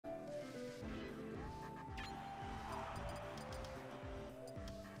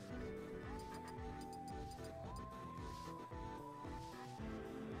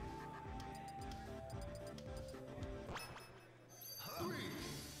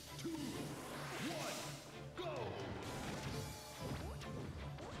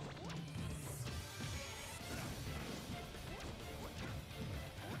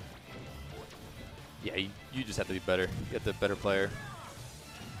Yeah, you just have to be better. Get the better player.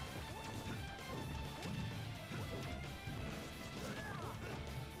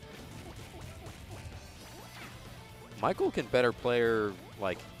 Michael can better player,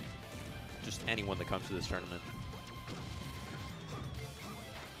 like, just anyone that comes to this tournament.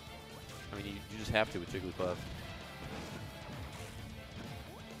 I mean, you just have to with Jigglypuff.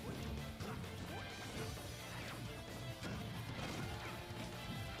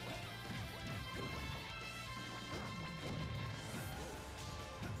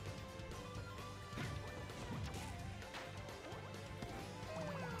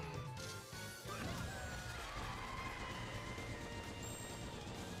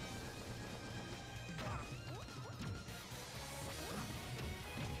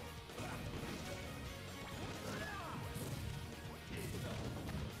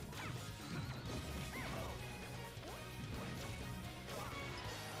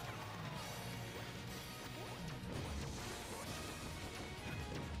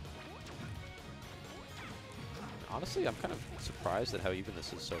 Honestly, I'm kind of surprised at how even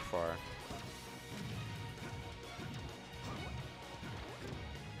this is so far.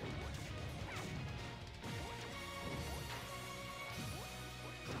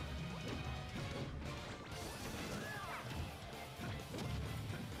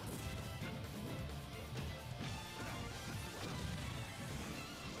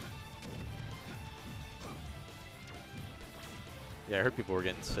 Yeah, I heard people were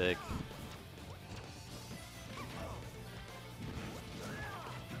getting sick.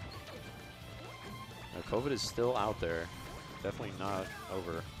 COVID is still out there. Definitely not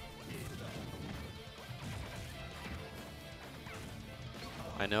over.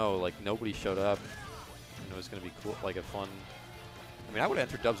 I know, like, nobody showed up. And it was going to be cool, like a fun... I mean, I would have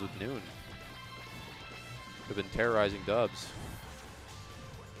entered dubs with Noon. Would have been terrorizing dubs.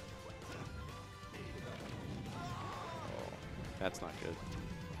 Oh, that's not good.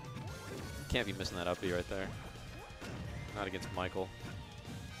 Can't be missing that up B right there. Not against Michael.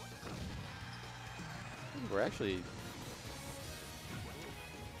 We're actually...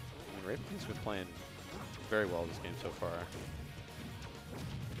 I mean, Ravenking's been playing very well this game so far.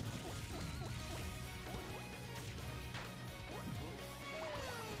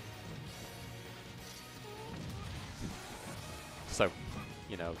 So,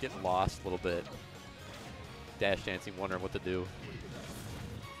 you know, getting lost a little bit. Dash dancing, wondering what to do.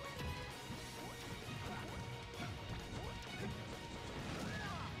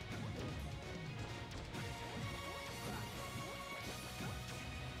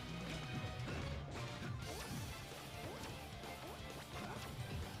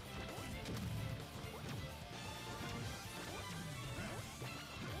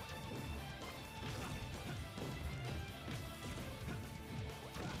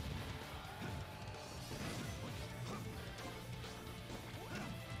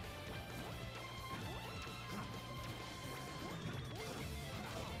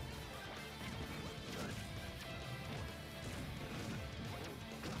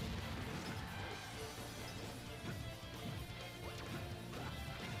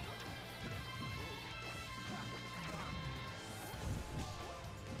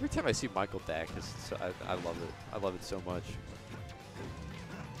 Every time I see Michael Dack, I love it. I love it so much.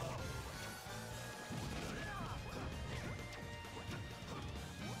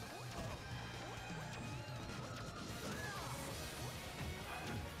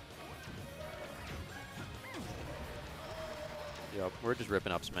 Yep, we're just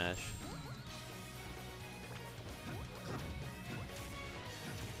ripping up Smash.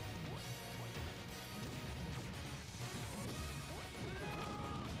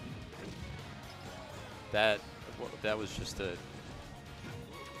 That was just a...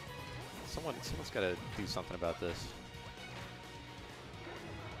 Someone's got to do something about this.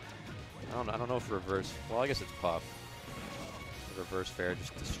 I don't know if reverse... Well, I guess it's Puff. The reverse fair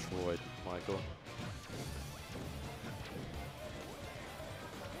just destroyed Michael.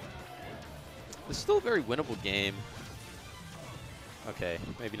 It's still a very winnable game. Okay,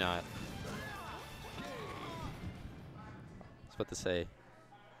 maybe not. I was about to say,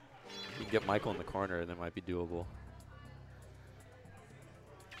 you can get Michael in the corner and it might be doable.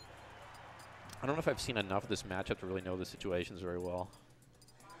 I don't know if I've seen enough of this matchup to really know the situations very well.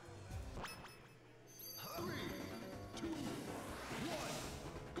 3, 2, 1,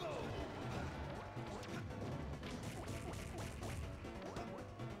 go!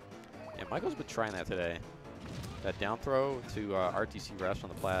 Yeah, Michael's been trying that today. That down throw to RTC rest on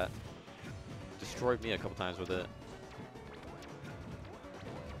the plat destroyed me a couple times with it.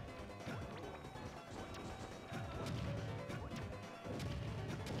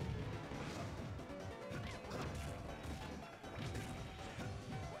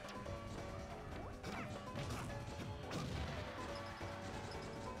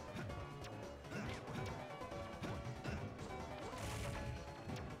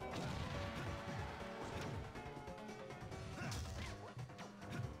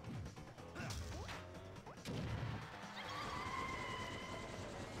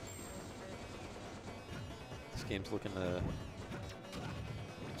 This game's looking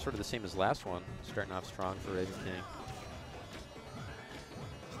sort of the same as last one. Starting off strong for Ravenking.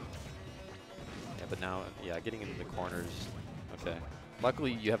 Yeah, but now, yeah, getting into the corners. Okay.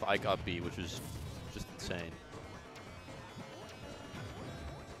 Luckily, you have Ike up B, which is just insane.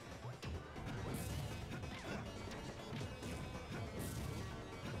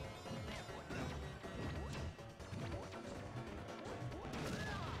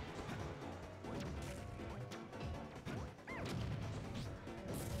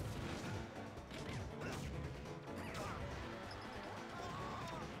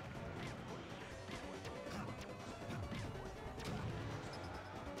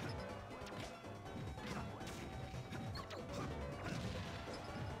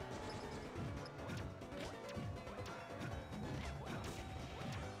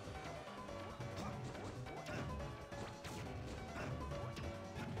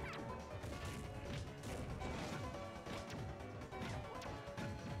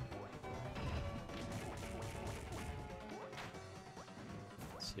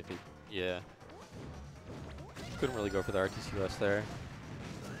 See if he, yeah. Couldn't really go for the RTCS there.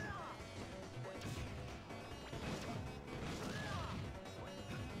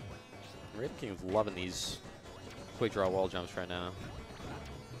 Ravenking is loving these quick draw wall jumps right now.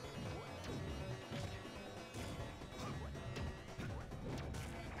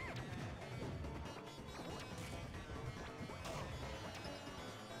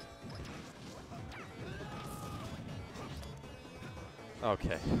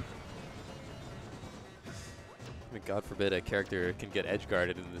 Okay. I mean, God forbid a character can get edge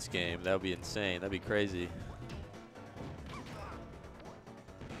guarded in this game. That would be insane. That'd be crazy.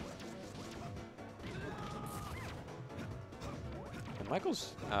 And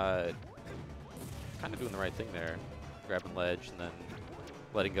Michael's kind of doing the right thing there. Grabbing ledge and then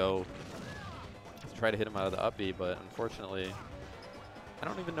letting go to try to hit him out of the up B, but unfortunately, I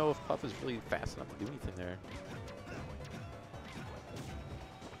don't even know if Puff is really fast enough to do anything there.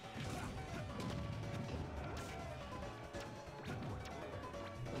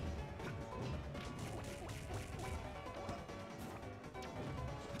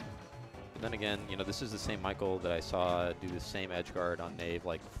 Then again, you know, this is the same Michael that I saw do the same edge guard on Nave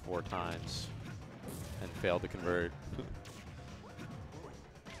like 4 times and failed to convert.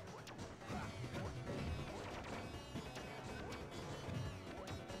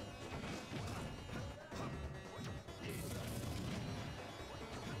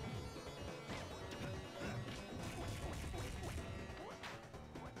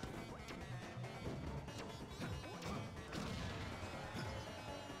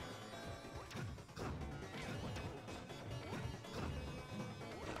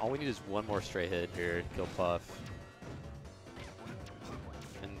 All we need is one more straight hit here to kill Puff.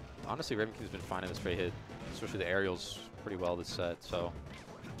 And honestly, Ravenking's been finding the straight hit, especially the aerials, pretty well this set. So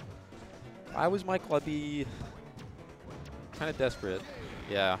if I was Michael, I'd be kind of desperate.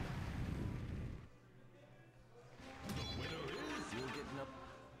 Yeah.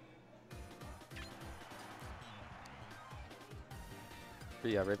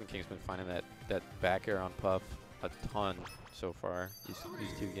 But yeah, Ravenking's been finding that back air on Puff a ton so far, these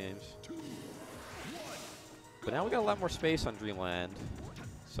 2 games. But now we got a lot more space on Dreamland,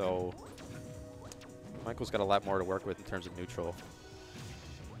 so Michael's got a lot more to work with in terms of neutral.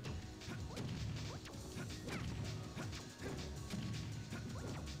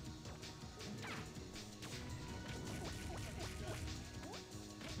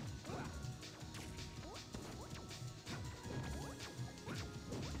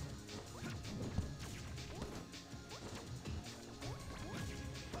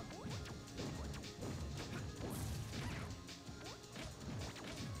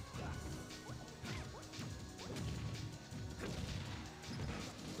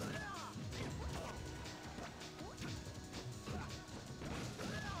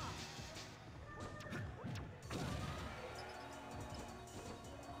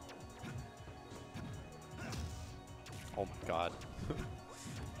 Oh my god.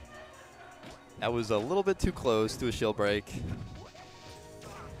 That was a little bit too close to a shield break.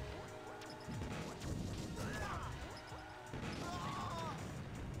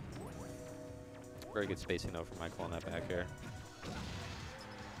 Very good spacing though from Michael on that back air.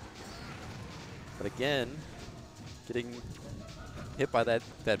 But again, getting hit by that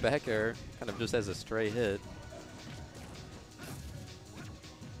back air kind of just as a stray hit.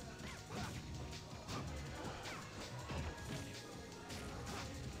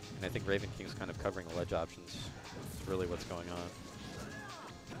 And I think Ravenking's kind of covering the ledge options. That's really what's going on.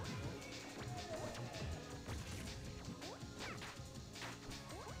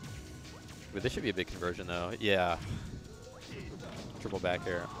 But this should be a big conversion, though. Yeah. Triple back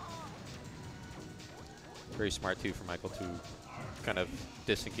air. Very smart, too, for Michael to kind of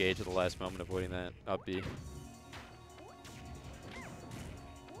disengage at the last moment, avoiding that up B.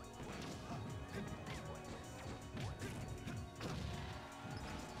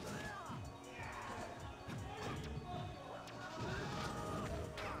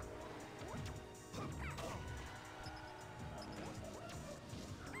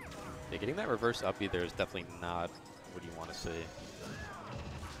 Yeah, getting that reverse up B there is definitely not what you want to see.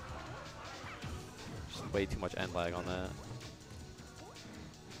 Just way too much end lag on that.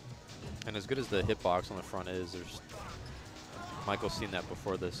 And as good as the hitbox on the front is, there's Michael's seen that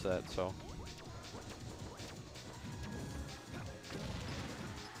before this set, so.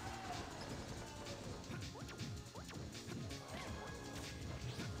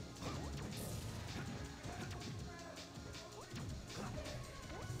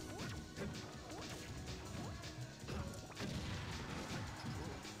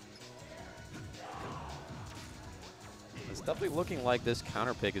 It's definitely looking like this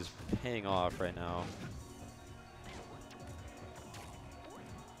counter pick is paying off right now.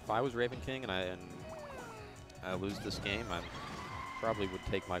 If I was Ravenking and I lose this game, I probably would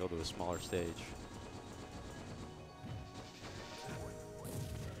take Michael to a smaller stage.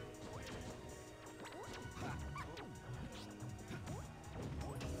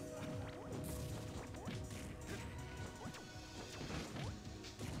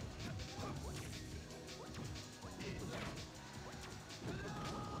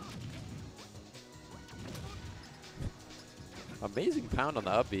 Amazing pound on the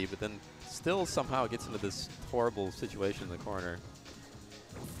up B, but then still somehow gets into this horrible situation in the corner.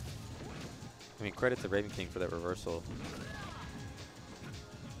 I mean, credit to Ravenking for that reversal.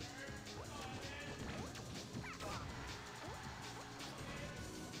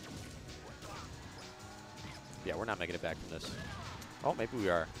 Yeah, we're not making it back from this. Oh, maybe we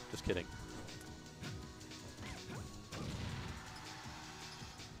are. Just kidding.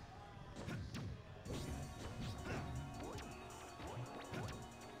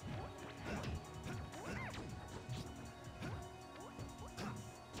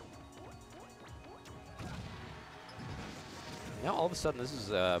 Now all of a sudden this is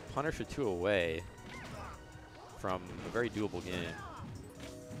a punish or two away from a very doable game.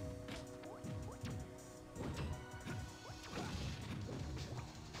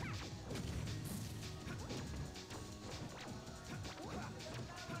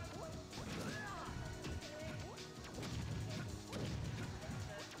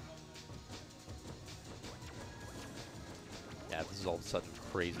 Yeah, this is all of a sudden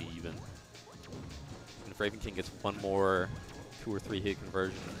crazy even. And if Ravenking gets one more 2 or 3 hit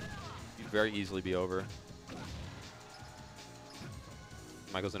conversion, you'd very easily be over.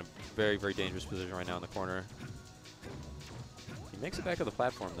 Michael's in a very, very dangerous position right now in the corner. He makes it back to the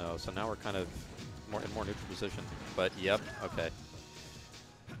platform though, so now we're kind of in more neutral position. But yep, okay.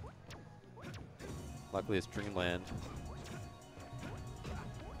 Luckily it's Dreamland.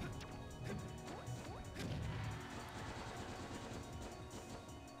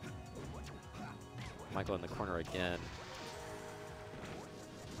 Michael in the corner again.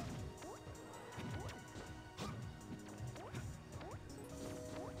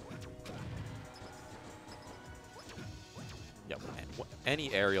 Yep,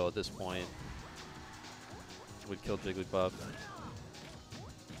 any aerial at this point would kill Jigglypuff.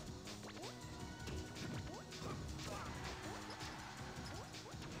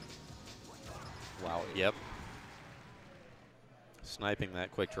 Wow, yep. Sniping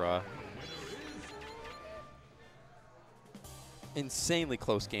that quick draw. Insanely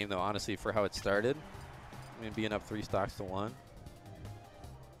close game though, honestly, for how it started. I mean, being up 3 stocks to 1.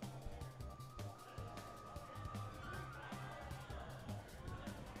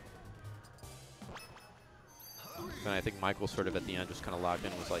 And I think Michael sort of at the end just kind of locked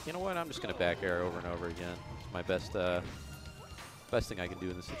in and was like, you know what, I'm just going to back air over and over again. It's my best thing I can do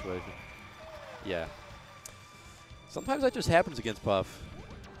in this situation. Yeah. Sometimes that just happens against Puff.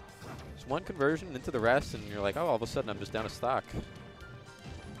 Just one conversion into the rest, and you're like, oh, all of a sudden I'm just down a stock.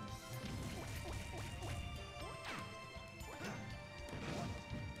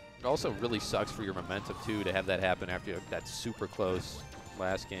 It also really sucks for your momentum, too, to have that happen after that super close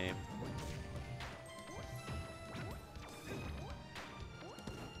last game.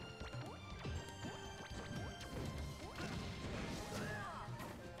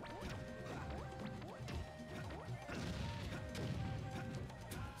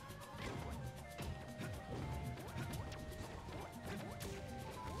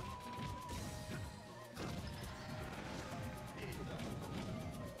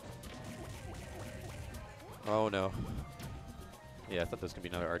 Oh no. Yeah, I thought there was going to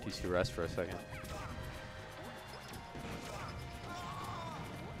be another RTC rest for a second.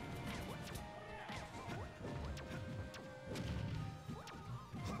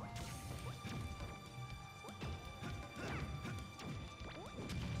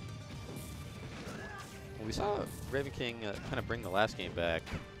 Well, we saw Ravenking kind of bring the last game back.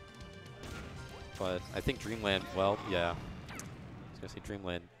 But I think Dreamland, well, yeah. I was going to say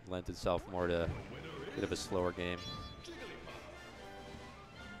Dreamland lent itself more to a bit of a slower game.